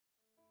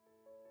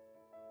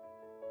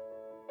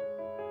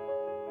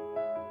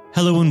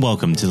Hello and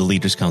welcome to the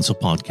Leaders Council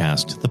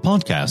podcast, the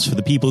podcast for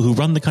the people who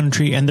run the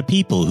country and the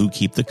people who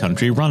keep the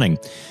country running.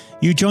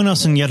 You join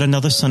us on yet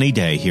another sunny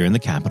day here in the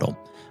capital.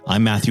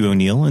 I'm Matthew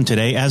O'Neill, and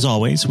today, as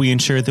always, we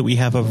ensure that we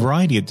have a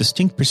variety of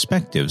distinct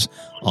perspectives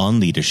on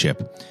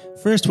leadership.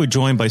 First, we're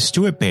joined by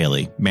Stewart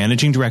Bailey,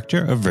 Managing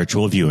Director of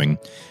Virtual Viewing.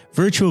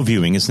 Virtual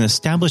Viewing is an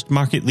established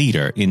market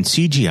leader in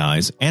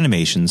CGIs,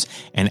 animations,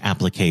 and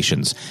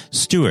applications.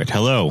 Stewart,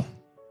 hello.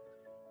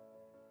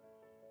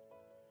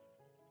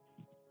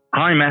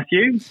 Hi,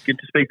 Matthew. Good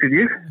to speak with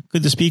you.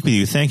 Good to speak with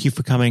you. Thank you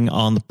for coming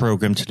on the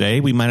program today.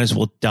 We might as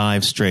well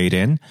dive straight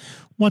in.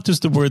 What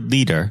does the word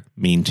leader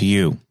mean to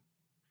you?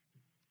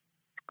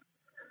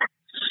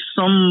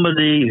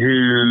 Somebody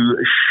who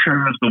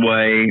shows the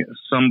way,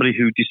 somebody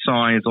who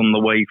decides on the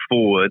way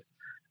forward,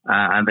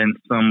 and then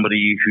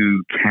somebody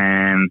who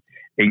can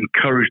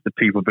encourage the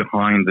people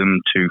behind them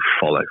to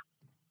follow.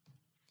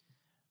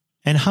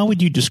 And how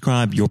would you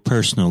describe your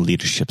personal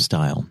leadership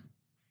style?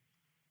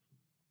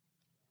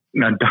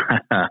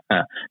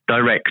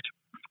 Direct.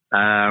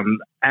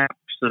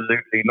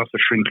 Absolutely not a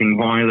shrinking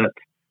violet.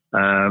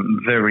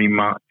 Very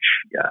much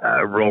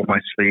roll my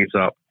sleeves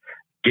up,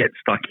 get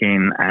stuck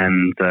in,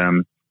 and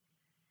a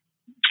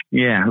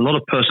lot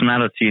of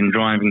personality in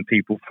driving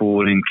people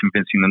forward and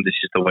convincing them this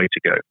is the way to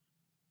go.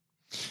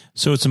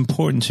 So it's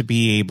important to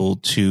be able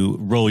to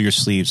roll your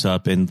sleeves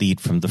up and lead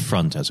from the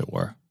front, as it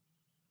were.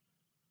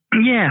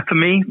 Yeah, for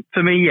me,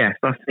 yes.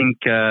 I think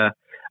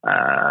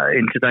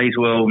in today's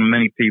world,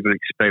 most people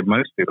expect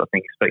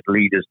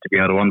leaders to be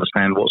able to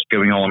understand what's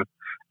going on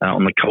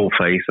the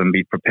coalface and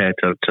be prepared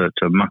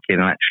to muck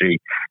in and actually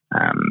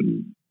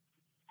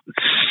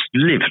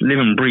live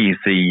and breathe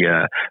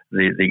the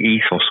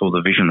ethos or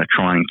the vision they're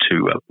trying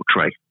to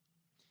portray.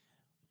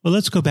 Well,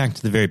 let's go back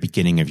to the very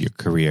beginning of your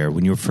career.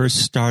 When you were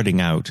first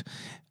starting out,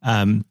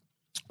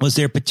 was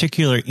there a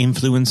particular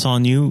influence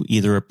on you,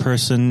 either a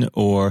person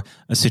or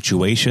a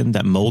situation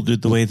that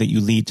molded the way that you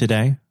lead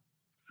today?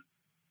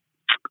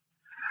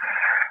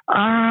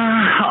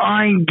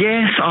 I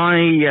guess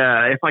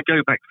if I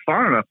go back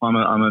far enough, I'm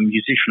a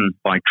musician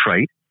by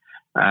trade.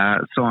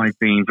 So I've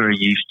been very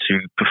used to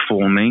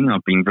performing.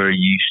 I've been very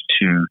used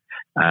to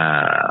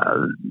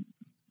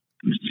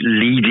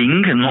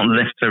leading, and not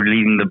necessarily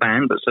leading the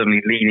band, but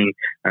certainly leading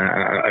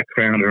a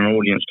crowd or an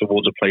audience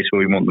towards a place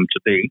where we want them to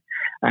be.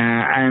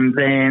 And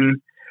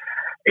then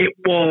it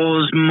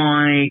was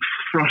my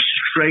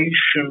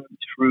frustration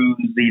through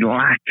the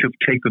lack of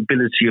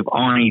capability of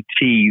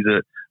IT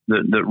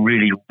that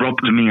really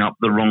rubbed me up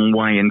the wrong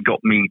way and got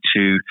me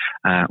to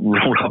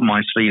roll up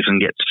my sleeves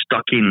and get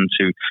stuck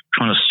into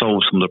trying to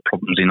solve some of the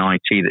problems in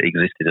IT that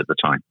existed at the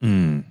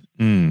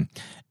time.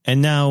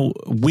 And now,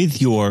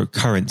 with your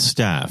current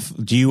staff,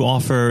 do you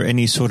offer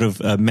any sort of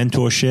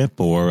mentorship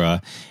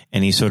or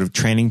any sort of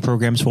training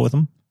programs for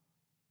them?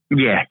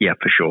 Yeah,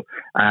 for sure.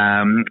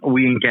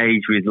 We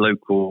engage with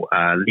local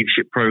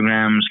leadership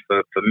programs.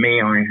 For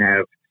me, I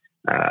have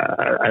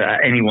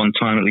at any one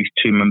time at least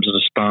 2 members of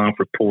the staff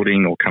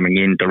reporting or coming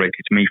in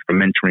directly to me for a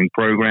mentoring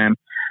program.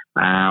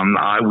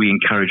 We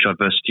encourage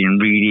diversity in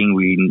reading.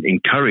 We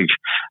encourage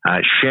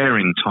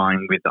sharing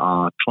time with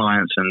our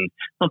clients and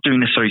not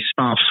doing necessarily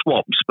staff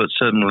swaps, but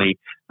certainly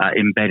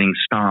embedding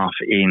staff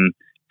in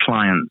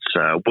clients'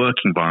 work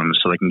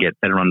environments so they can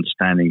get better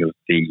understanding of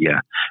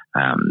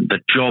the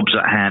jobs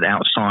at hand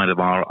outside of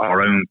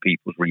our own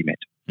people's remit.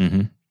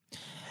 Mm-hmm.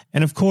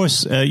 And of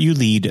course, you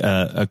lead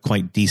a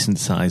quite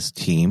decent-sized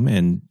team,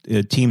 and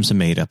teams are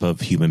made up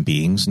of human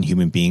beings, and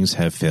human beings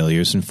have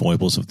failures and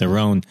foibles of their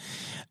own.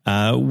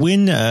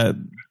 When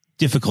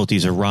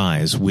difficulties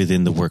arise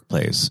within the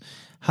workplace,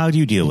 how do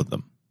you deal with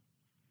them?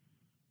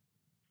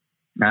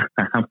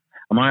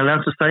 Am I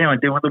allowed to say I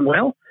deal with them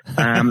well?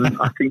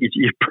 I think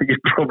you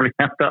probably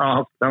have to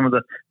ask some of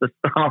the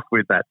staff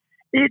with that.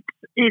 It's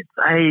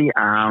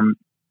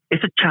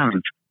a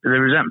challenge.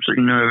 There is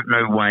absolutely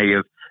no way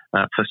of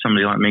for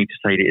somebody like me to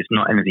say that it's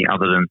not anything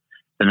other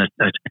than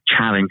a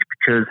challenge,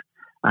 because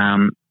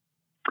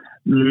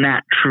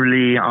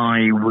naturally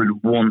I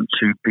would want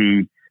to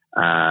be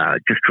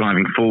just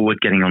driving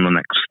forward, getting on the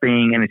next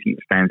thing. Anything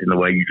that stands in the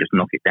way, you just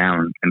knock it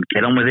down and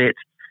get on with it.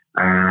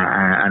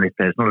 And if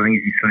there's not an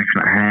easy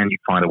solution at hand, you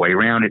find a way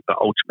around it. But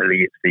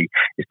ultimately,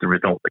 it's the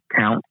result that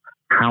counts.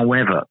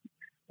 However,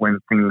 when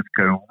things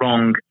go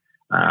wrong,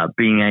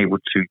 being able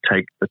to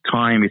take the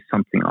time is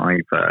something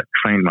I've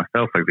trained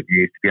myself over the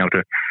years to be able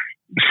to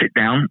sit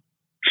down,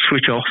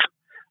 switch off,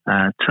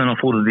 turn off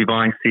all the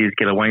devices,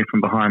 get away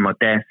from behind my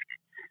desk,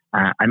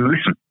 and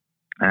listen.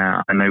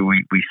 I know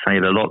we say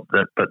it a lot,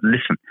 but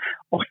listen.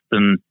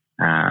 Often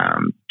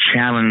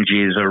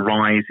challenges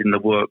arise in the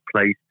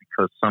workplace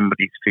because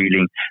somebody's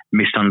feeling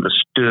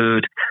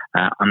misunderstood,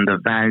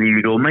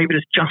 undervalued, or maybe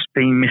there's just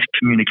been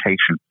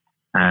miscommunication.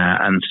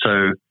 And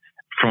so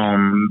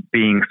from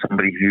being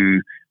somebody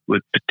who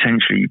would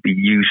potentially be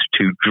used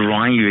to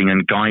driving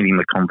and guiding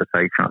the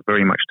conversation, I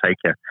very much take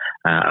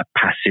a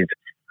passive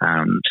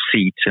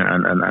seat,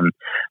 and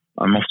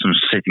I'm often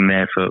sitting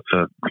there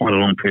for quite a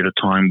long period of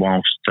time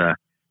whilst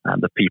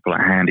the people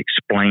at hand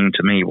explain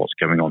to me what's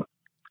going on.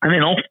 And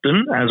then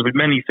often, as with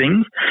many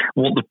things,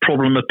 what the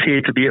problem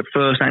appeared to be at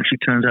first actually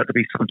turns out to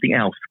be something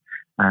else.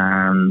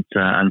 And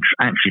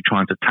actually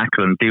trying to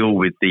tackle and deal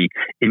with the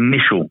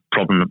initial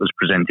problem that was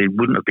presented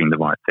wouldn't have been the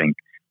right thing.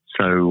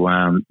 So,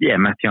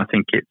 Matthew, I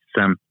think it's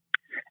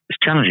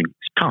challenging.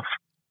 It's tough,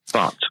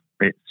 but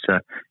it's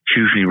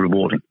hugely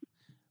rewarding.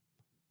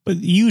 But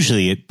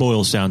usually it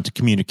boils down to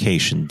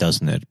communication,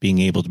 doesn't it? Being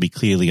able to be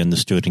clearly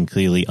understood and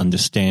clearly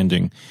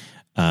understanding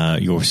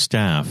your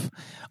staff.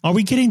 Are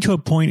we getting to a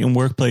point in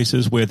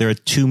workplaces where there are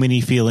too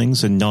many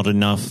feelings and not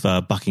enough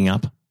bucking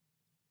up?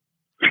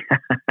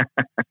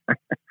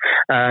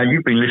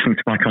 You've been listening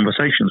to my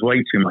conversations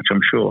way too much,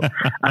 I'm sure.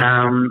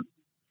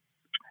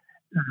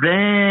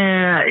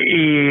 There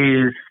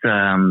is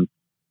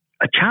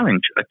a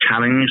challenge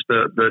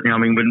that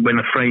when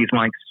a phrase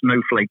like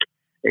snowflake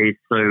is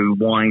so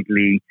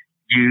widely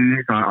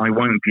used, I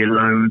won't be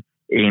alone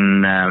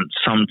in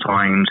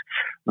sometimes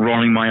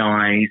rolling my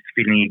eyes,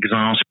 feeling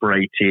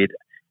exasperated,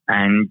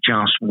 and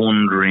just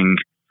wondering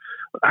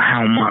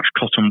how much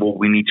cotton wool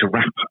we need to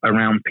wrap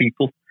around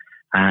people.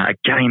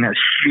 Again, that's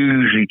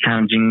hugely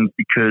challenging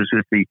because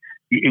of the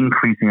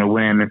increasing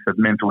awareness of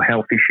mental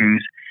health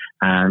issues.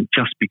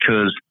 Just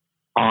because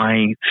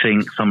I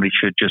think somebody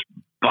should just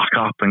buck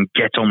up and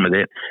get on with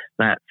it,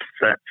 that's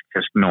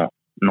just not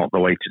the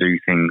way to do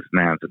things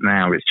now.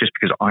 Now it's just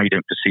because I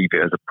don't perceive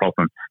it as a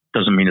problem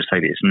doesn't mean to say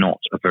that it's not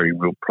a very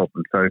real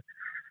problem. So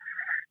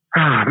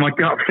my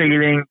gut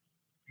feeling,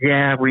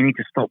 we need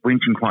to stop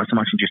whinging quite so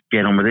much and just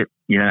get on with it.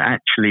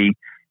 Actually,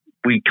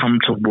 we come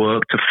to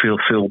work to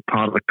feel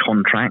part of the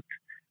contract.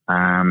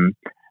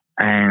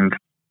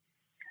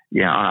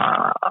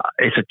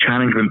 It's a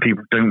challenge when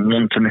people don't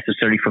want to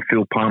necessarily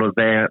fulfill part of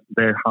their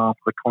half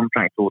of the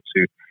contract, or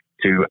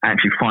to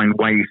actually find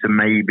ways to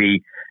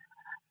maybe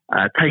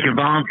take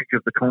advantage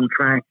of the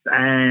contract.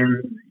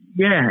 And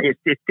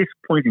it's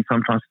disappointing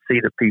sometimes to see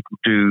that people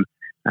do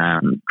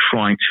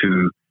try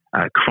to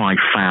cry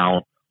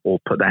foul or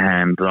put their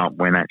hands up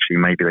when actually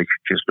maybe they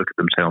should just look at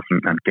themselves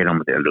and get on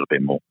with it a little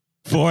bit more.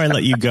 Before I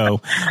let you go,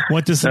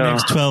 what does the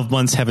next 12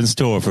 months have in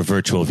store for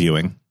virtual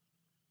viewing?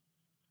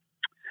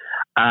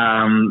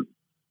 A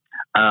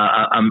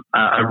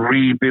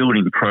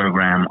rebuilding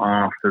program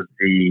after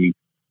the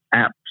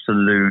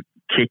absolute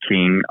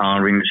kicking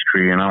our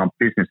industry and our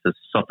business has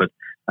suffered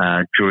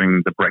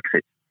during the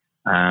Brexit.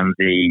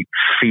 The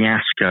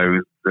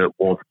fiasco that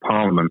was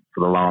Parliament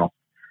for the last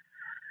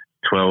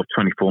 12,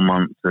 24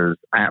 months has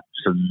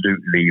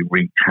absolutely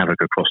wreaked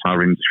havoc across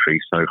our industry.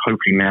 So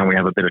hopefully now we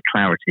have a bit of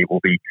clarity. We'll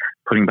be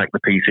putting back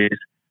the pieces,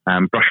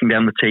 brushing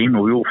down the team.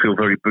 We all feel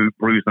very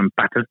bruised and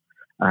battered,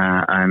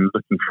 and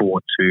looking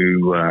forward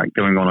to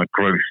going on a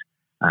growth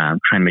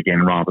trend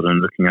again, rather than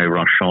looking over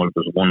our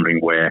shoulders, wondering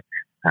where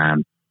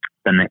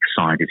the next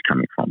side is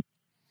coming from.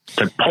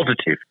 So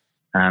positive,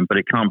 but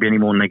it can't be any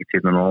more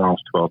negative than the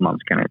last 12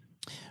 months, can it?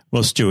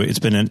 Well, Stewart, it's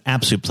been an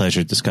absolute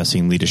pleasure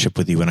discussing leadership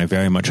with you, and I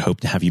very much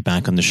hope to have you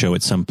back on the show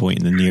at some point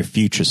in the near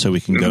future so we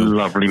can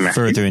go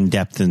further in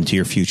depth into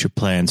your future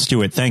plans.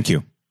 Stewart, thank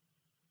you.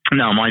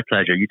 No, my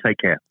pleasure. You take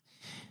care.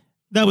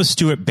 That was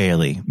Stewart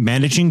Bailey,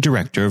 Managing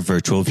Director of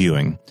Virtual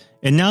Viewing.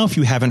 And now, if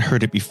you haven't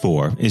heard it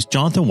before, is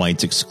Jonathan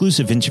White's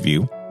exclusive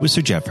interview with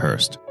Sir Geoff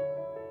Hurst.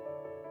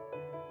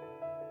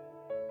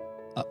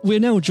 We're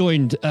now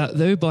joined,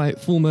 though, by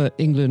former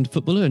England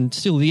footballer and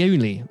still the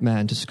only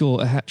man to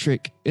score a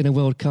hat-trick in a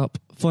World Cup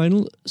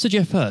final, Sir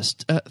Geoff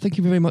Hurst. Thank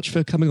you very much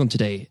for coming on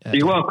today.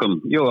 You're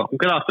welcome. You're welcome.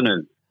 Good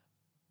afternoon.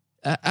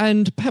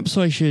 And perhaps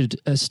I should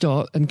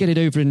start and get it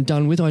over and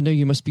done with. I know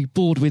you must be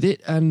bored with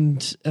it,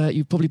 and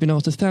you've probably been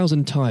asked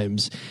 1,000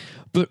 times.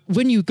 But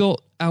when you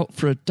got out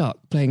for a duck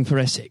playing for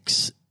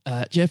Essex,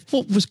 Geoff,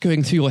 what was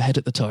going through your head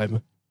at the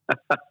time?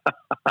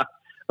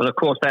 Well, of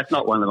course, that's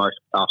not one of the most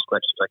asked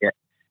questions I get.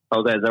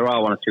 Although there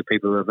are one or two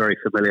people who are very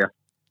familiar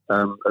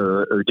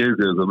who do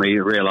Google me,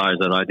 realise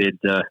that I did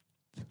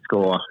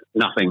score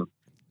nothing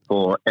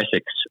for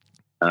Essex,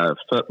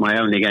 my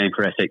only game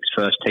for Essex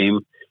first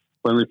team,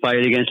 when we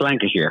played against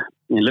Lancashire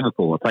in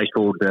Liverpool, a place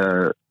called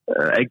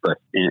Egbert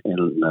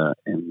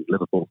in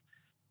Liverpool,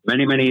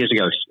 many, many years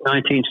ago,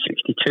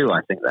 1962, I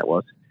think that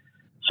was.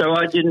 So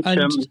I didn't, I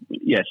didn't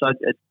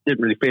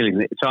really feel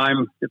it at the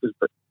time. It was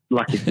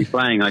lucky to be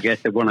playing, I guess.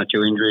 There were one or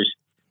two injuries.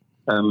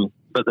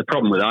 But the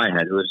problem that I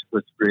had was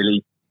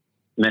really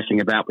messing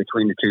about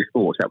between the two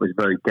sports. That was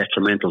very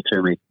detrimental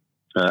to me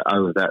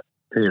over that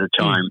period of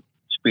time,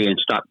 being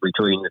stuck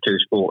between the two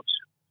sports.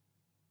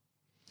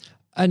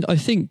 And I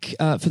think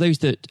for those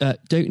that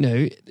don't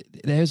know,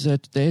 there's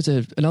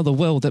another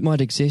world that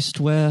might exist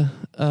where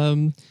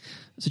Sir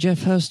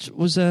Geoff Hurst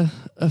was a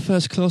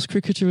first-class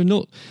cricketer and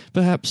not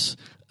perhaps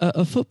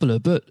a footballer.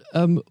 But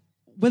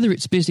whether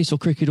it's business or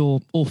cricket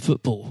or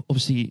football,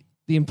 obviously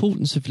the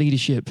importance of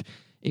leadership,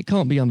 it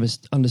can't be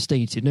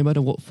understated, no matter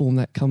what form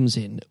that comes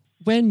in.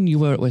 When you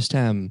were at West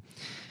Ham,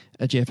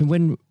 Geoff, and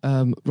when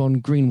Ron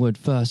Greenwood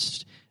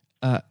first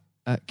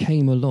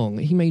came along,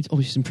 he made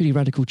obviously some pretty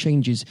radical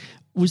changes.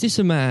 Was this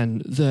a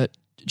man that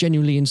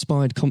genuinely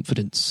inspired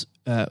confidence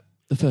the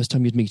first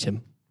time you'd meet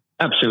him?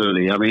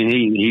 Absolutely. I mean,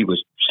 he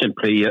was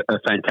simply a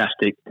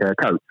fantastic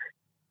coach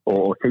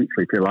or teacher,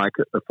 if you like,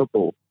 of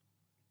football.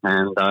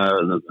 And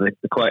the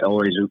quite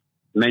always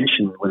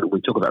mentioned when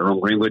we talk about Ron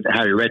Greenwood,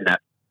 Harry Redknapp,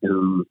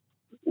 who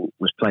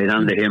was played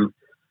under him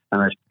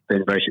and has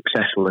been very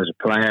successful as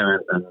a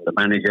player and the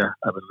manager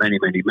over many,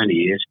 many, many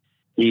years.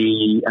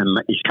 He's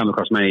come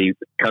across many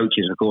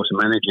coaches, of course, and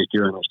managers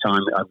during his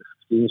time over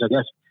years, I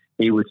guess.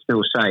 He would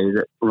still say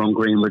that Ron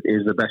Greenwood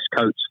is the best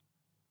coach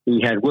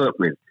he'd worked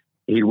with.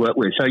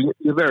 So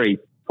you're very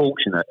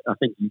fortunate. I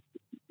think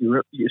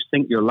you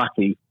think you're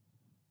lucky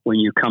when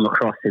you come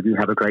across, if you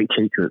have a great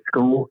teacher at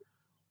school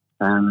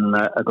and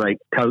a great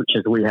coach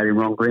as we had in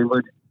Ron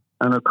Greenwood,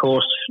 and of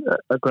course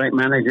a great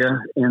manager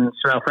in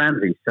Sir Alf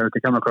Ramsey. So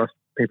to come across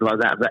people like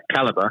that, of that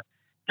calibre,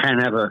 can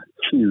have a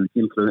huge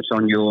influence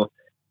on your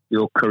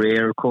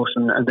career, of course,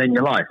 and then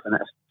your life, and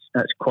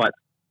that's quite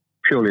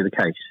purely the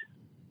case.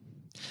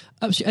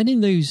 Absolutely. And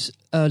in those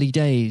early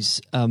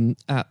days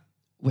at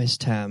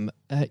West Ham,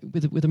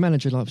 with a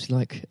manager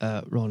like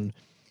Ron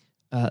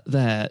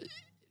there,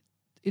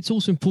 it's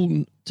also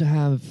important to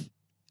have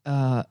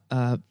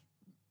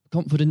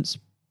confidence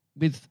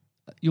with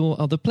your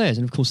other players,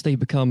 and of course they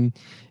become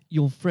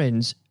your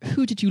friends.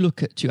 Who did you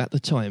look at the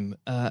time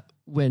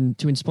when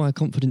to inspire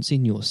confidence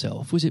in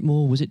yourself? Was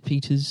it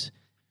Peters?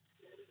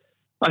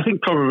 I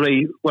think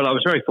probably. Well, I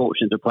was very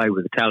fortunate to play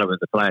with the calibre of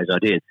the players I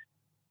did.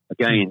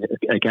 Again,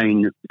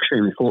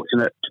 extremely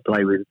fortunate to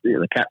play with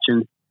the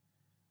captain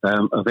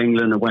of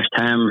England and West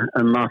Ham,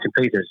 and Martin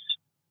Peters,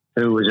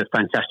 who was a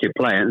fantastic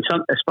player. And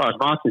as far as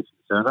Martin's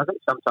concerned, I think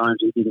sometimes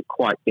he didn't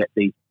quite get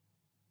the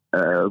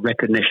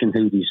recognition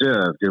he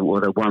deserved.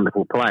 What a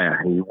wonderful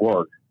player he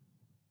was.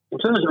 In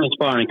terms of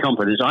inspiring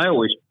confidence, I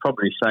always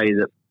probably say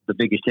that the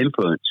biggest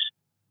influence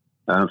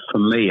for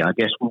me, I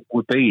guess,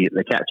 would be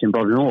the captain,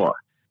 Bobby Moore.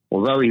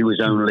 Although he was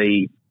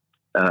only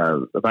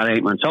about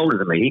 8 months older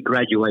than me, he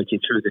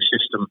graduated through the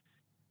system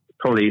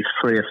probably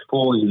 3 or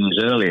 4 years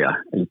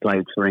earlier. He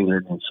played for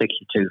England in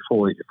 62,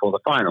 4 years before the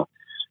final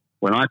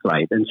when I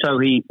played. And so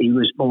he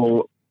was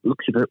more,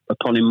 looked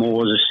upon him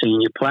more as a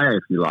senior player,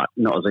 if you like,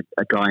 not as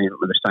a guy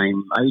with the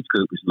same age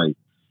group as me.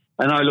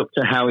 And I looked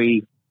at how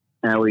he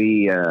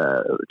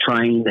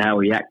trained, how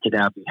he acted,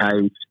 how he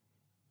behaved,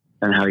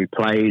 and how he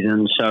played.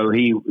 And so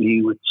he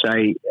would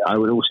say, I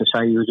would also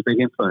say he was a big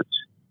influence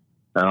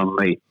on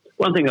me.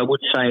 One thing I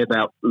would say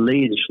about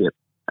leadership,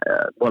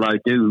 what I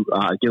do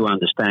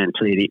understand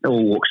clearly in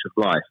all walks of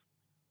life,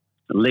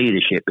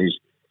 leadership is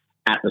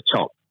at the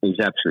top, is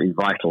absolutely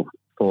vital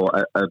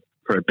for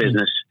a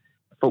business,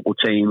 a football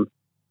team,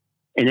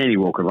 in any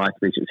walk of life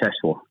to be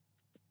successful.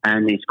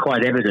 And it's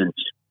quite evident.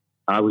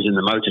 I was in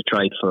the motor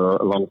trade for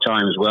a long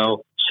time as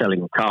well,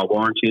 selling car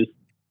warranties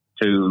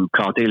to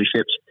car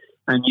dealerships.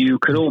 And you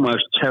could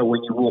almost tell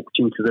when you walked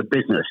into the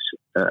business,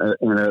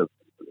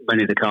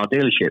 many of the car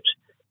dealerships,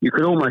 you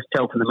could almost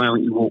tell from the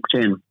moment you walked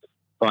in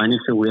by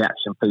initial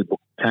reaction, people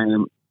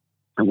came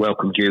and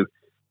welcomed you,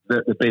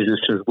 that the business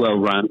was well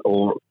run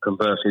or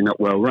conversely not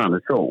well run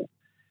at all.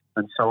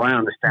 And so I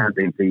understand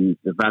the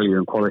value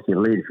and quality of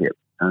leadership.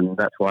 And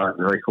that's why I'm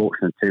very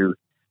fortunate to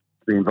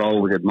be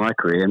involved in my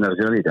career in those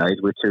early days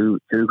with two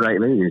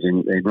great leaders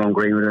in Ron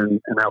Greenwood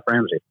and Alf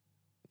Ramsey.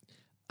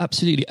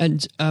 Absolutely.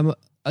 And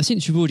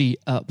since you've already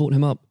brought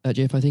him up,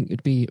 Jeff, I think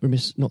it'd be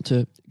remiss not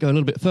to go a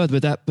little bit further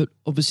with that. But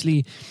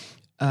obviously,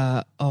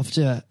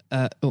 after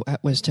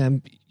at West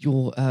Ham,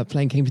 your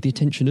playing came to the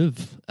attention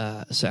of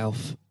Sir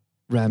Alf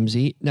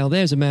Ramsey. Now,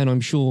 there's a man I'm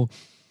sure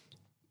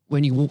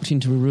when you walked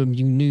into a room,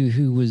 you knew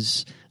who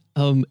was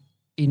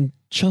in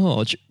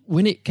charge.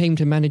 When it came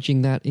to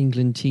managing that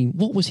England team,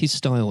 what was his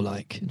style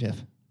like,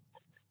 Jeff?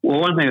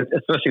 Well,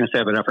 the first thing I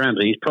say about Alf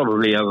Ramsey, he's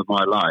probably over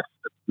my life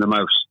the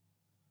most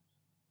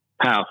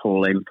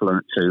powerful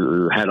influence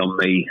who had on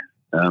me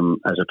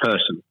as a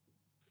person.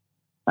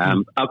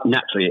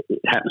 Naturally, it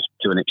happens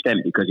to an extent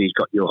because he's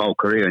got your whole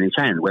career in his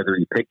hand. Whether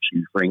he picks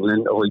you for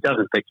England or he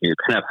doesn't pick you, it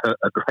can have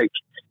a great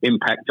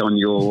impact on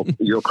your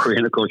career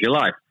and, of course, your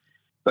life.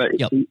 But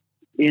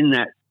in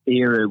that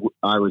era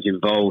I was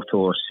involved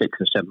for 6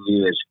 or 7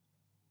 years,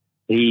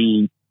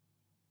 it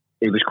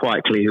was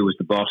quite clear who was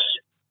the boss.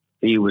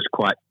 He was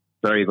quite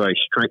very, very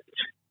strict.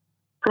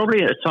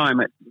 Probably at a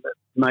time,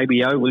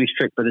 maybe overly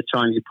strict, but at a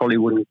time you probably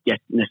wouldn't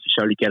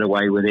necessarily get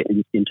away with it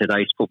in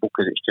today's football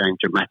because it's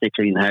changed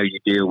dramatically in how you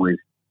deal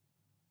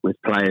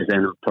with players then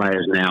and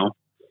players now.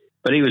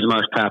 But he was the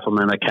most powerful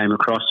man I came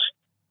across,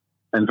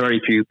 and very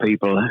few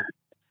people.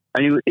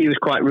 And he was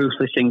quite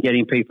ruthless in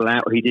getting people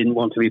out who didn't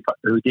want to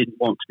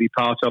be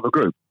part of a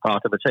group,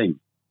 part of a team.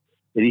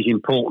 It is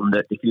important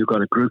that if you've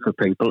got a group of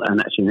people, and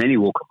that's in any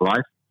walk of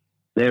life,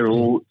 they're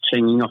all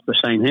singing off the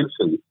same hymn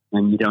sheet,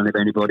 and you don't have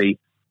anybody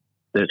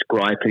that's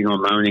griping or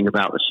moaning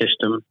about the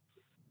system.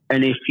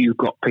 And if you've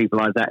got people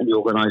like that in your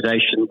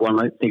organisation,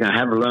 one thing I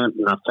have learned,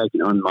 and I've taken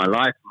it on in my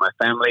life, my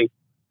family,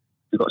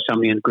 you've got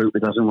somebody in the group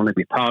that doesn't want to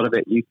be part of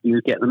it,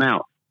 you get them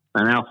out.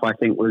 And Alf, I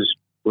think, was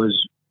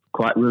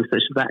quite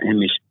ruthless of that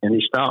in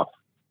his staff.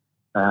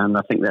 And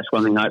I think that's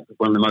one of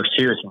the most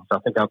serious things I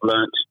think I've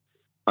learnt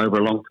over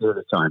a long period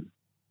of time.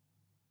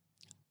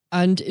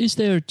 And is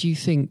there, do you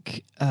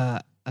think,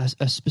 a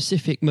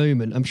specific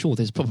moment? I'm sure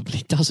there's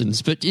probably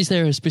dozens, but is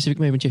there a specific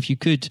moment, if you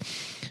could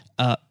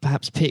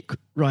perhaps pick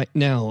right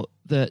now,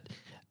 that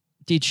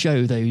did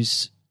show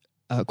those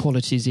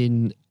qualities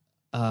in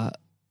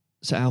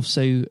Sir Alf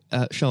so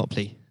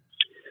sharply?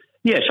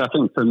 Yes, I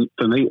think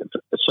for me,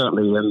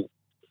 certainly,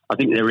 I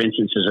think there are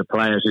instances of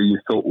players who you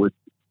thought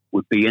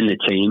would be in the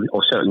team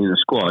or certainly in the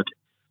squad,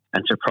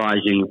 and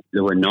surprising they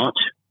were not.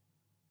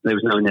 There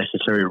was no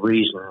necessary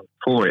reason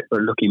for it,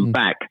 but looking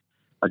back,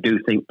 I do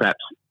think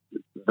perhaps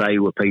they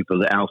were people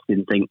that Alf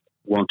didn't think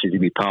wanted to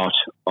be part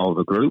of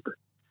a group.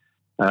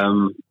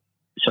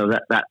 So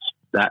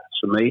that's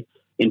for me.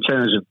 In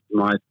terms of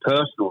my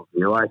personal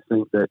view, I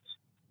think that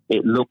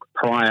it looked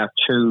prior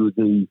to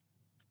the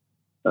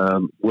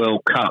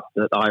World Cup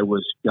that I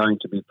was going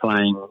to be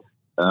playing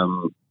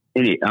in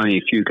it. Only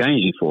a few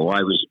games before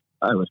I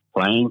was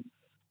playing,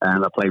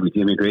 and I played with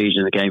Jimmy Greaves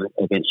in the game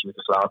against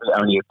Yugoslavia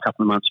only a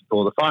couple of months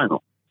before the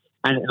final.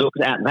 And it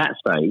looked at that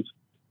stage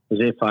as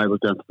if I was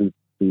going to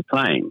be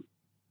playing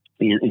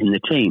in the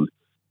team.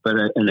 But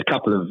in a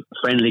couple of more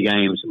friendly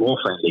games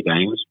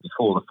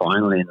before the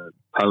final in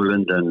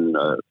Poland and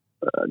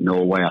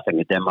Norway, I think,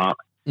 and Denmark,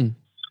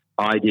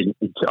 I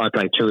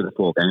played 2 of the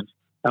 4 games,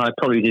 and I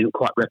probably didn't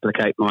quite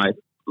replicate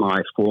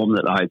my form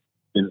that I'd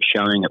been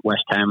showing at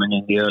West Ham and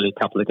in the early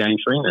couple of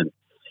games for England.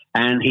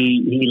 And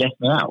he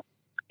left me out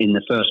in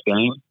the first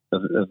game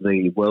of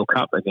the World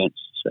Cup against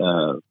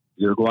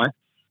Uruguay.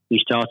 He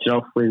started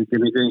off with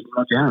Jimmy Greaves and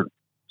Roger Hunt.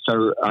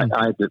 So I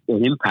had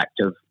an impact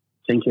of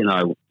thinking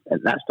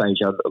at that stage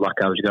I looked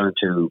like I was going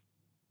to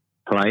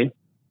play,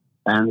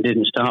 and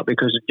didn't start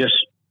because of just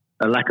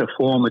a lack of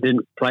form. I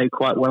didn't play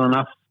quite well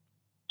enough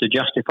to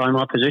justify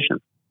my position.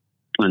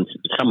 And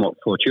somewhat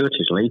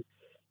fortuitously,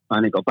 I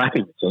only got back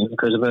in the team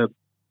because of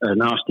a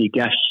nasty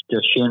gash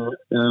to shin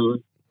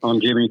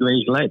on Jimmy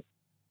Greaves' leg.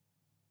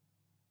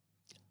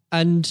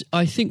 And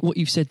I think what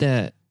you've said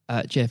there,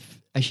 Jeff,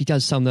 actually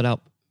does sum that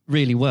up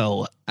really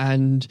well.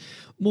 And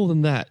more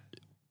than that,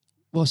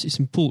 whilst it's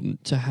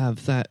important to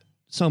have that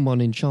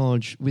someone in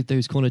charge with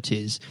those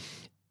qualities,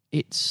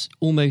 it's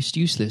almost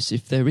useless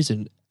if there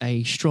isn't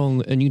a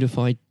strong and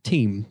unified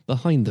team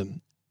behind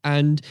them.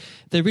 And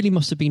there really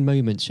must have been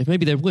moments, Jeff,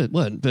 maybe there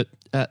weren't, but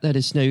let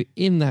us know,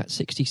 in that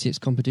 66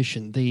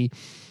 competition, the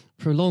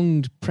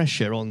prolonged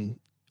pressure on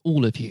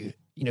all of you,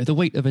 the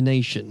weight of a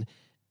nation,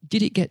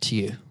 did it get to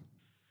you?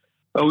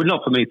 Oh,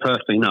 not for me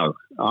personally, no.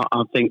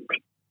 I think,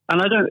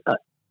 and I don't,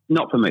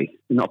 not for me,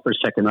 not for a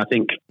second. I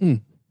think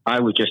I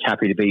was just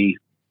happy to be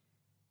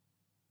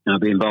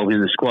involved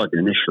in the squad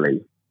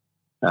initially.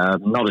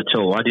 Not at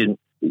all.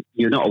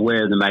 You're not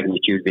aware of the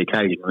magnitude of the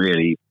occasion,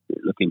 really,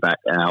 looking back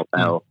out.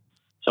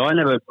 So I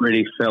never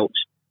really felt,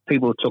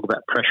 people talk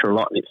about pressure a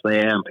lot, and it's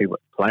there, and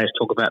players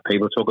talk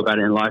about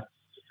it in life.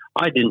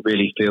 I didn't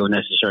really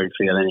necessarily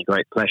feel any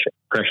great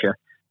pressure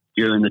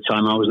during the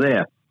time I was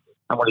there.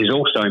 And what is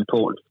also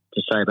important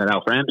to say about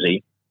Alf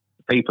Ramsey,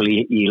 the people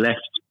he left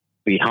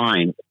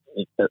behind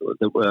that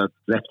were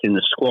left in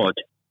the squad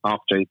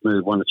after he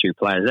moved 1 or 2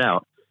 players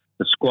out,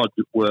 the squad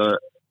were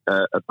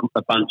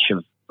a bunch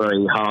of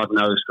very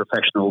hard-nosed,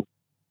 professional,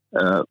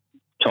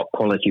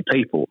 top-quality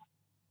people.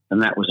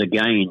 And that was,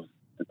 again,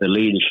 the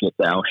leadership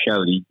that Al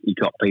showed. He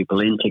got people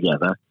in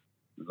together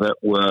that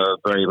were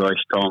very, very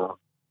strong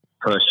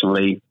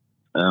personally.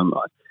 And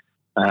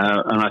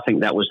I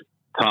think that was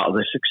part of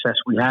the success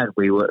we had.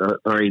 We were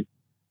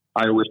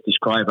I always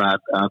describe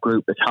our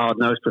group as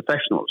hard-nosed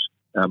professionals.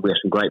 We have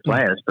some great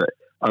players, but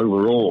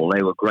overall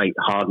they were great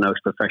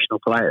hard-nosed professional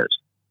players.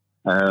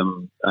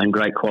 And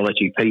great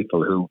quality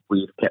people who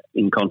we've kept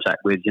in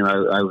contact with,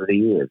 over the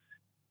years.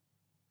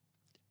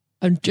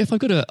 And Jeff, I've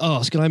got to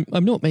ask, and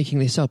I'm not making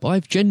this up,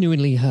 I've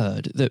genuinely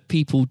heard that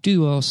people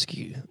do ask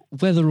you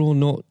whether or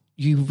not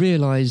you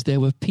realise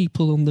there were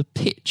people on the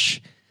pitch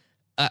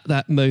at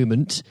that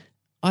moment.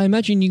 I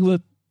imagine you were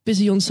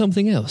busy on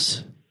something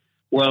else.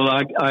 Well,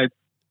 I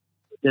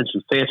did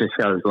some theatre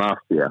shows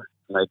last year.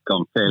 They've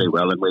gone fairly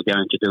well, and we're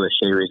going to do a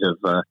series of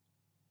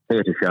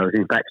theatre shows,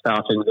 in fact,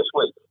 starting this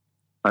week,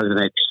 over the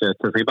next 2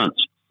 or 3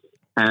 months.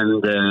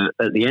 And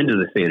at the end of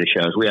the theatre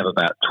shows, we have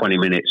about 20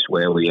 minutes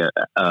where we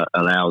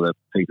allow the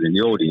people in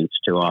the audience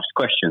to ask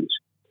questions.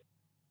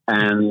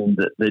 And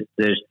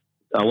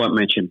I won't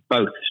mention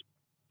both.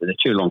 They're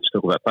too long to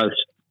talk about both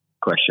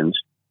questions.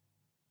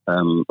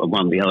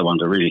 The other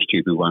one's a really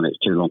stupid one. It's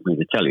too long for me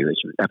to tell you.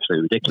 It's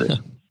absolutely ridiculous.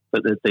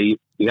 But the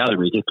other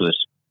ridiculous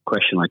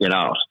question I get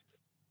asked,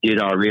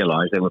 did I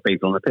realise there were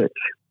people on the pitch?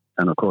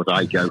 And of course,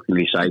 I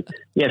jokingly say,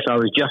 yes, I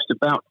was just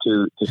about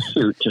to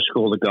shoot to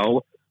score the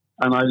goal.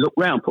 And I looked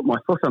round, put my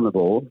foot on the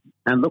ball,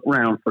 and looked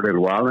round for a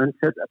little while and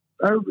said,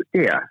 oh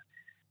dear,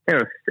 there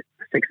are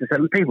 6 or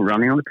 7 people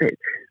running on the pitch.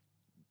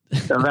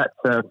 So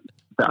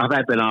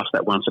I've been asked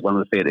that once at one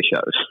of the theatre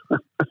shows.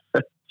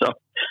 So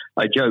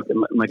I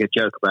make a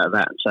joke about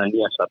that and saying,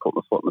 yes, I put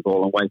my foot on the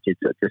ball and waited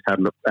to just have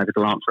a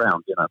glance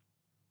round,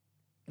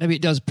 Maybe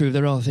it does prove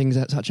there are things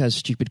such as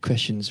stupid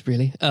questions,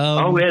 really.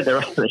 Yeah,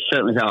 there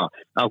certainly are.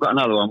 I've got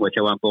another one which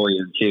I won't bore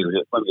you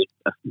with.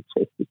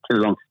 It's too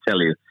long to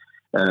tell you.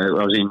 I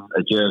was in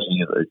a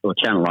Jersey or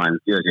Channel Line,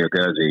 Jersey or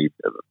Guernsey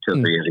 2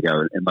 or 3 years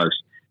ago, and most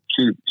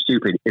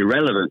stupid,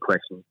 irrelevant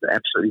questions,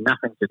 absolutely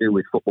nothing to do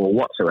with football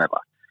whatsoever,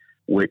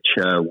 which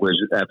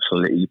was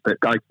absolutely. But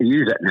I can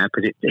use that now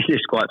because it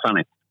is quite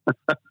funny.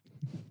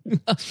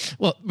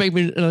 Well,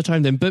 maybe another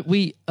time then. But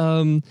we.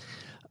 Well,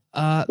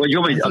 you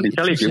want me? I can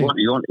tell you if you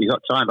want. You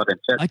got time? I can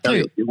tell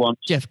you if you want.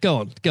 Jeff, go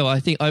on. Go. I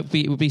think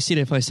it would be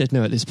silly if I said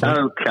no at this point.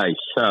 Okay,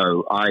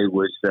 so I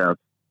was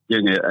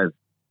doing at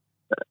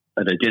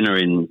a dinner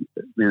in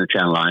the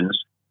Channel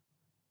Lines,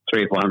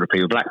 300 or 400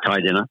 people, black tie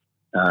dinner,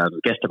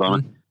 guest of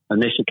honour. On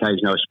this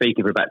occasion, I was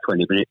speaking for about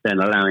 20 minutes, then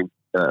allowing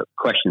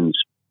questions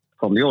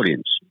from the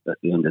audience at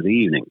the end of the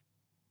evening.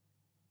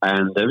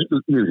 And there was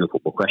usual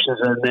football questions,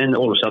 and then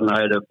all of a sudden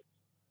I had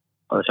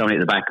somebody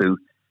at the back who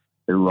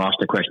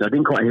asked a question. I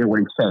didn't quite hear what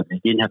he said. He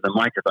didn't have the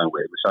microphone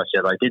with him, so I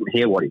said, I didn't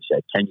hear what he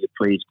said. Can you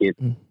please give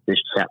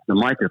this chap the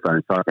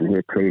microphone so I can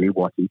hear clearly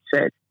what he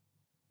said?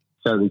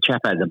 So the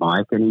chap had the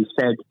mic, and he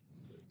said,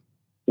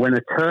 when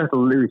a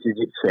turtle loses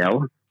its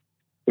shell,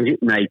 is it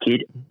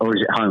naked or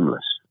is it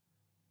homeless?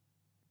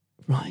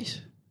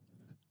 Right.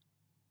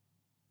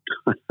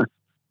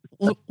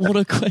 What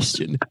a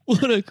question.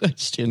 What a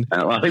question.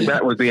 I think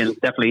that would be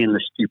definitely in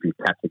the stupid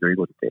category,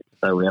 wouldn't it?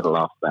 So we had a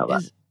laugh about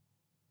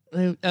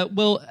that.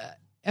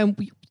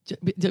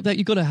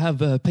 You've got to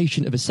have a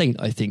patient of a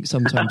saint, I think,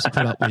 sometimes to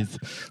put up with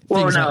things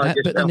like that.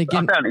 But then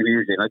again, I found it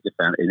amusing. I just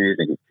found it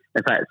amusing.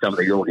 In fact, some of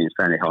the audience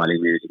found it highly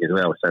amusing as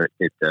well. So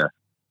it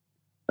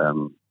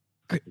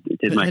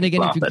did make me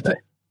laugh that day.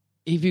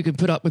 If you can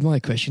put up with my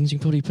questions, you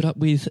can probably put up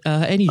with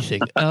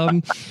anything.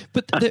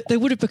 But there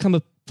would have become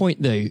a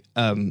point, though,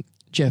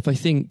 Jeff, I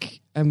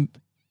think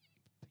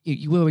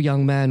you were a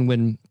young man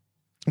when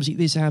obviously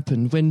this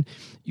happened, when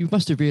you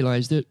must have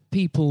realised that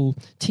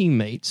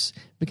teammates,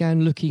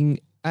 began looking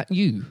at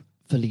you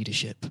for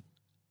leadership.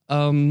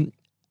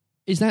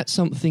 Is that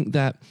something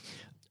that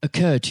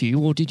occurred to you,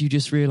 or did you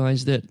just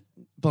realise that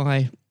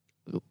by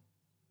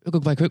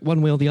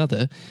one way or the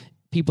other,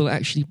 people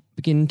actually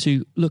begin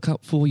to look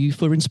up for you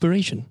for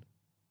inspiration?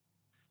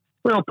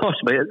 Well,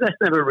 possibly. That's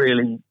never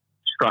really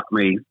struck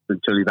me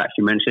until you've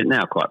actually mentioned it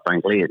now, quite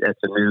frankly. It's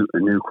a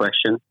new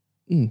question.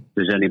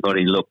 Does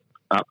anybody look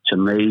up to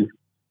me?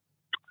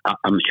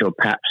 I'm sure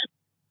perhaps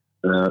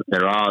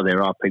there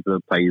are people who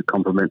pay you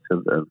compliments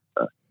of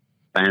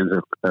fans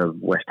of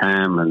West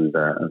Ham and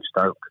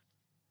Stoke,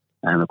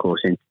 and of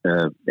course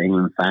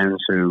England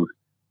fans who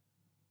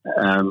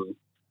I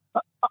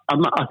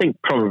think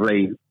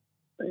probably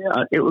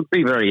it would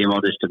be very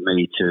immodest of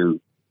me to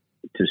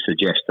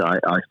suggest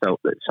that I felt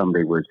that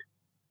somebody was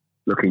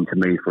looking to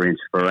me for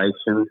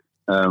inspiration.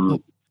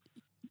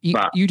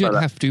 You don't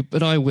have to,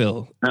 but I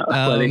will.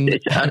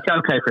 It's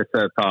okay for a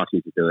third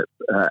party to do it.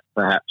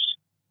 Perhaps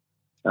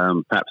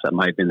that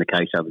may have been the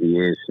case over the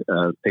years.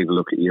 People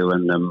look at you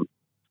and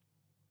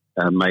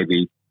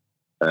maybe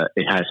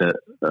it has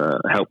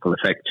a helpful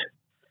effect.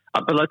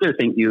 But I do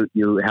think you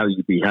how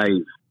you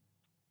behave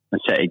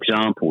and set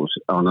examples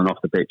on and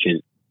off the pitch,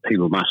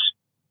 people must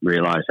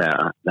realise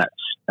that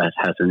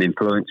has an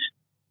influence.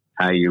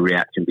 How you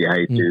react and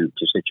behave to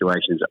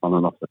situations on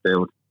and off the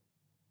field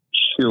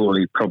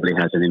surely probably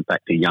has an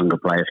impact to younger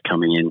players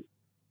coming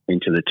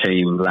into the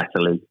team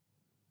latterly.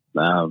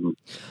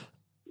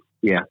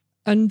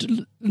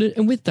 And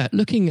with that,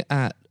 looking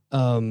at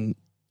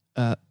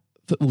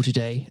football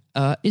today,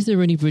 is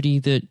there anybody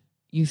that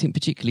you think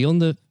particularly on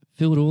the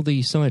field or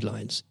the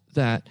sidelines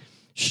that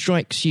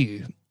strikes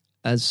you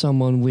as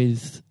someone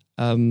with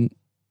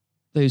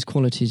those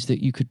qualities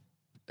that you could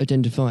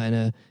identify in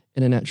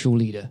a natural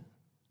leader?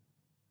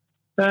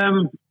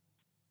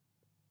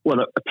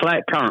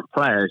 Current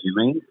players, you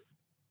mean?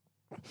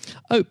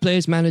 Oh,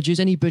 players, managers,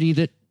 anybody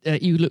that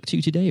you look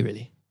to today,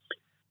 really?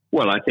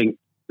 Well, I think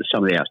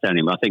some of the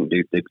outstanding. I think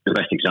the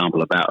best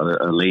example about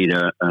a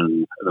leader at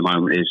the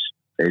moment is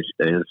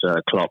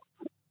Klopp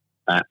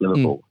at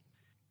Liverpool.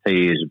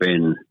 He has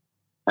been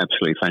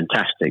absolutely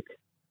fantastic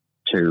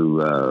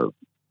to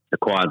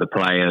acquire the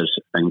players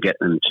and get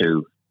them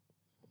to.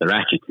 Their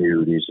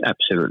attitude is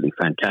absolutely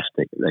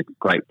fantastic. They're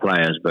great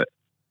players, but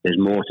there's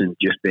more than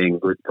just being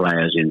good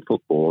players in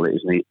football. It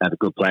is have a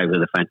good player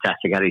with a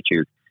fantastic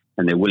attitude,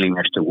 and their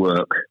willingness to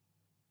work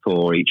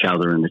for each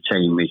other and the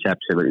team is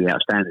absolutely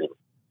outstanding.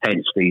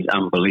 Hence these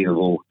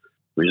unbelievable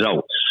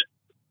results.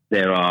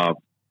 There are,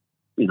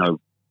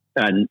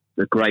 and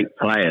the great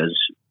players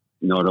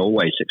not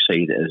always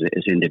succeed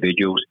as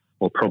individuals,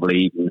 or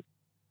probably even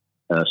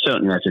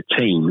certainly as a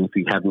team if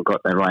you haven't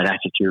got the right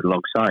attitude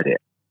alongside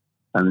it.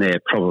 And they're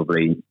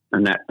probably,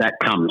 and that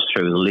comes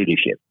through the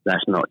leadership.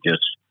 That's not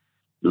just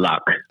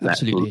luck.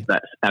 Absolutely.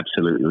 That's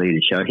absolute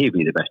leadership. He'd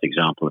be the best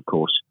example, of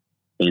course,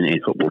 in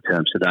football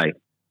terms today.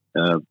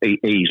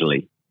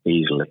 Easily.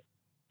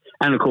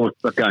 And of course,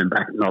 but going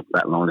back not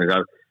that long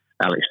ago,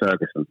 Alex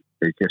Ferguson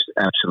is just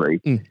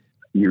absolutely.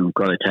 You've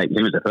got to take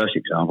him as the first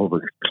example,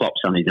 because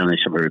Klopp's only done this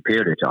over a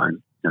period of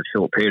time.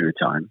 short period of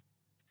time.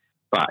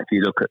 But if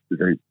you look at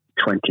the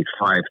 26,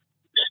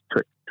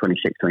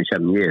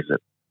 27 years that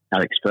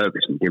Alex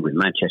Ferguson did with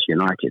Manchester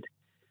United,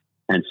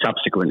 and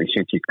subsequently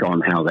since he's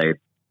gone, how they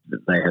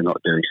are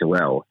not doing so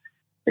well.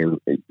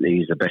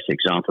 He's the best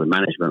example of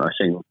management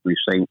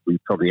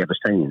we've probably ever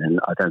seen, and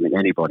I don't think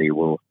anybody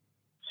will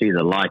see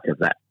the light of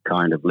that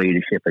kind of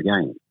leadership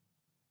again.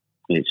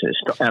 It's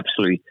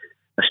absolutely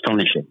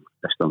astonishing.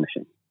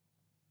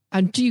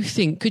 And do you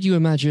think, could you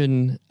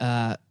imagine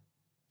Sir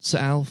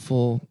Alf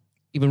or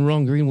even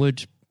Ron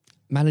Greenwood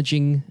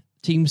managing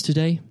teams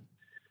today?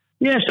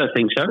 Yes, I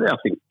think so. I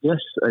think yes,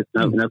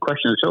 no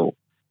question at all.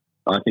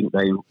 I think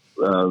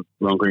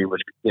Ron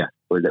Greenwood. Yeah,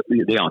 well,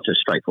 the answer,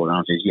 straightforward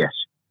answer is yes.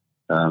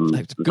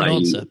 Good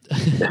answer.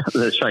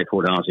 The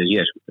straightforward answer is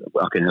yes.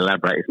 I can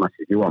elaborate as much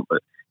as you want,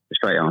 but the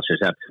straight answer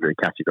is absolutely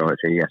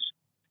categorically yes.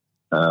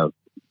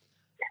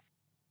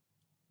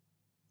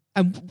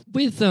 And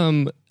with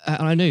and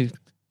I know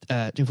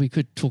if we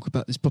could talk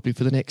about this probably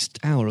for the next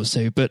hour or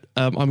so, but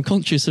I'm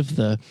conscious of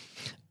the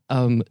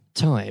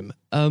time.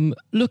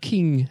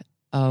 Looking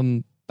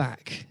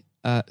back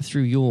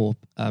through your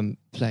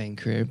playing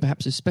career,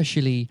 perhaps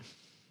especially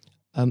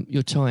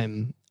your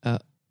time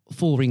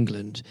for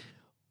England,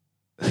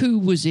 who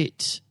was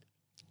it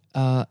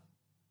that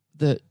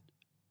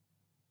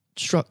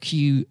struck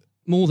you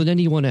more than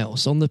anyone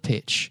else on the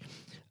pitch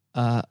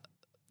that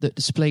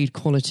displayed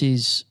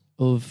qualities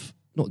of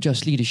not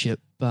just leadership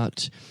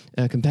but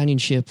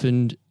companionship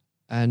and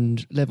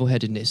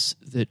level-headedness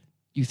that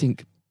you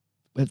think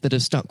that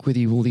have stuck with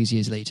you all these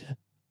years later?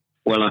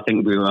 Well, I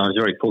think I was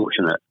very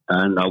fortunate,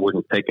 and I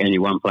wouldn't pick any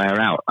one player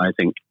out. I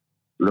think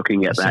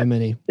looking at so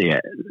many,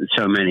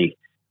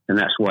 and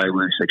that's why we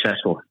were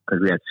successful,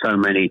 because we had so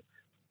many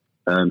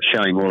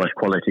showing all those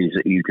qualities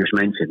that you just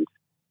mentioned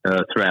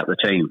throughout the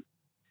team.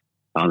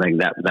 I think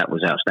that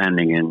was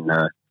outstanding, and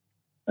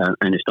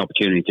it's an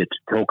opportunity to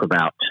talk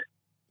about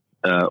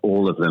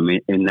all of them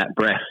in that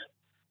breath.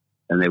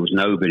 And there was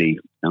nobody,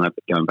 and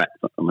going back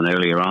from an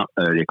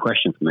earlier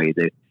question for me,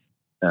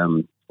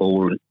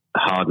 all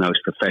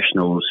hard-nosed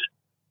professionals,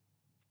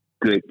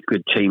 good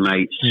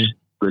teammates,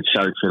 good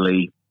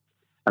socially,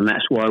 and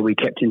that's why we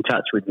kept in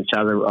touch with each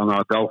other on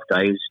our golf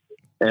days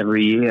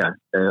every year,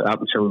 up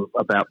until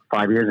about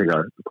 5 years ago,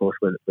 of course,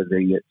 with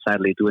the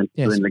sadly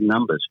dwindling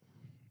numbers.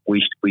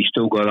 We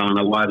still got on,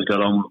 our wives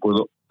got on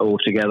all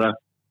together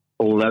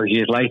all those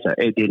years later.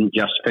 It didn't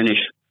just finish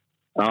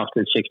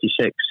after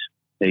 66.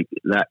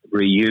 That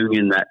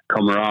reunion, that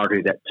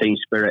camaraderie, that team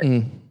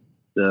spirit,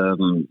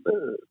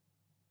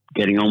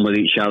 getting on with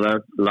each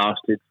other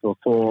lasted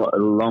for a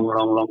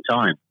long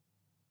time.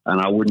 And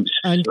I wouldn't,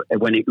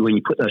 when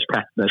you put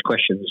those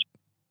questions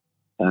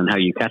and how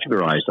you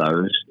categorise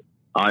those,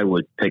 I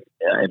would pick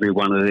every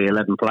one of the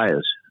 11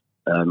 players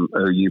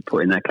who you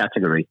put in that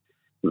category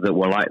that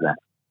were like that.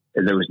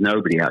 There was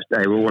nobody else.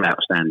 They were all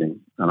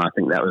outstanding. And I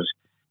think that was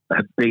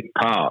a big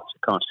part.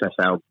 I can't stress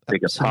how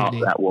big a part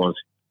that was.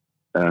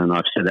 And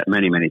I've said that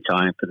many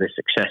times, for the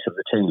success of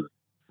the team.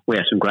 We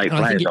had some great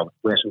players.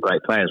 We had some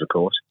great players, of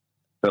course.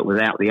 But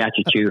without the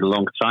attitude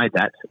alongside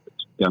that,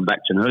 going back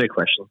to an earlier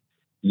question,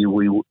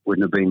 we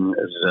wouldn't have been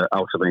as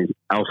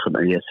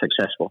ultimately as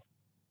successful.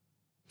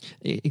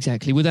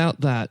 Exactly.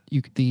 Without that,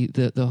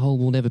 the whole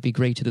will never be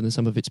greater than the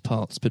sum of its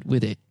parts. But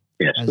with it,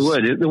 yes, the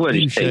word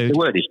is team.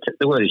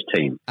 The word is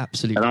team.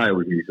 Absolutely. And I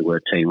always use the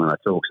word team when I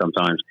talk.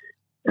 Sometimes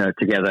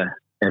together,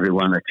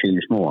 everyone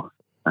achieves more,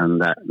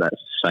 and that's the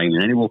same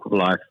in any walk of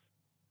life.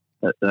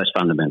 That's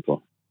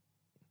fundamental.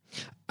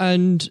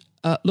 And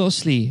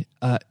lastly,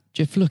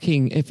 Jeff,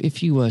 looking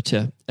if you were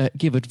to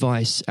give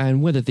advice,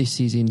 and whether this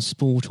is in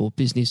sport or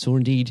business or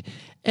indeed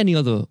any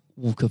other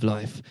walk of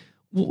life,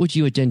 what would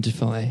you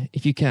identify,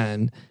 if you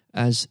can,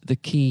 as the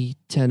key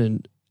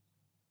tenet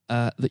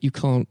that you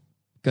can't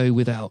go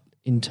without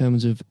in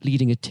terms of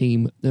leading a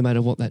team, no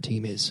matter what that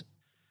team is?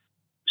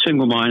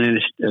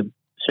 Single-mindedness,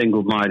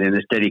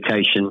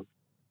 dedication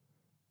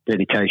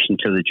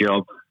to the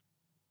job,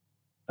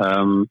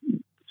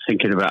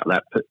 thinking about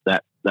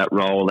that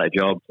role, that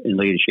job in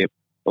leadership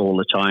all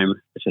the time.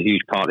 It's a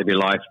huge part of your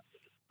life.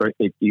 I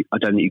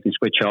don't think you can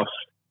switch off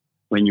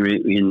when you're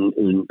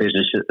in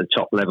business at the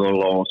top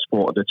level or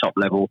sport at the top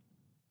level.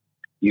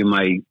 You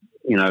may,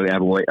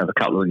 have a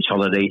couple of weeks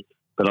holiday,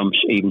 but I'm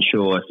even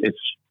sure if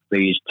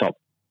these top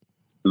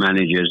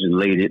managers and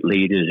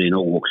leaders in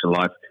all walks of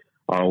life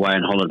are away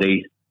on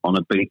holiday on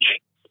a beach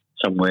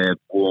somewhere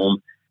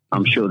warm,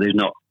 I'm sure they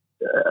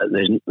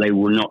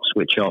will not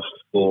switch off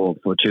for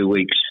 2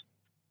 weeks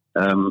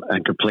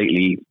and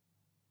completely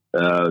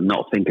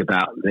not think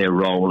about their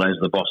role as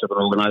the boss of an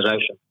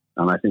organisation.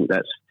 And I think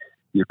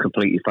you're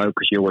completely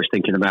focused. You're always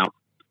thinking about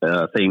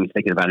things,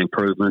 thinking about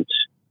improvements,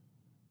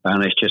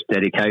 and it's just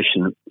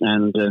dedication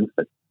and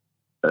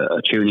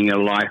tuning your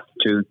life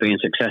to being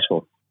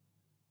successful.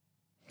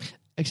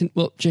 Excellent.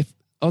 Well, Jeff,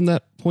 on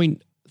that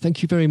point,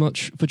 thank you very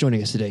much for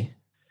joining us today.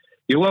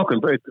 You're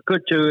welcome. Very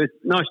good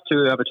nice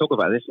to have a talk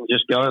about this and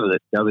just go over the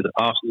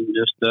past and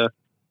just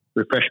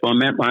refresh my own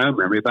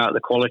memory about the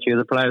quality of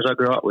the players I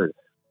grew up with.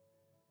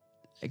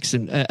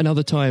 Excellent.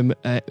 Another time,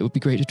 it would be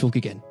great to talk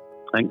again.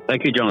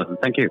 Thank you, Jonathan.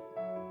 Thank you.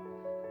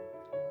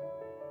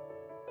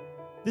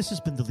 This has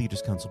been the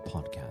Leaders Council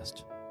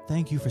podcast.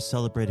 Thank you for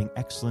celebrating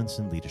excellence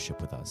in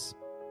leadership with us.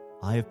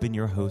 I have been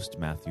your host,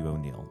 Matthew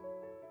O'Neill.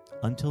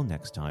 Until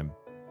next time,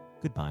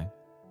 goodbye.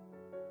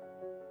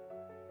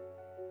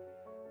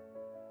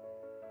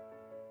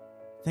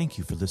 Thank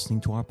you for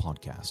listening to our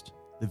podcast.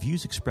 The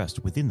views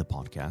expressed within the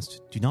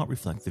podcast do not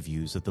reflect the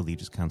views of the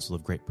Leaders Council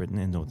of Great Britain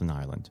and Northern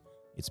Ireland,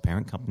 its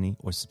parent company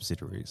or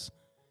subsidiaries,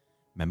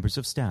 members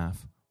of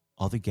staff,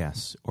 other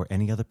guests, or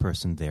any other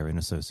person therein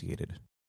associated.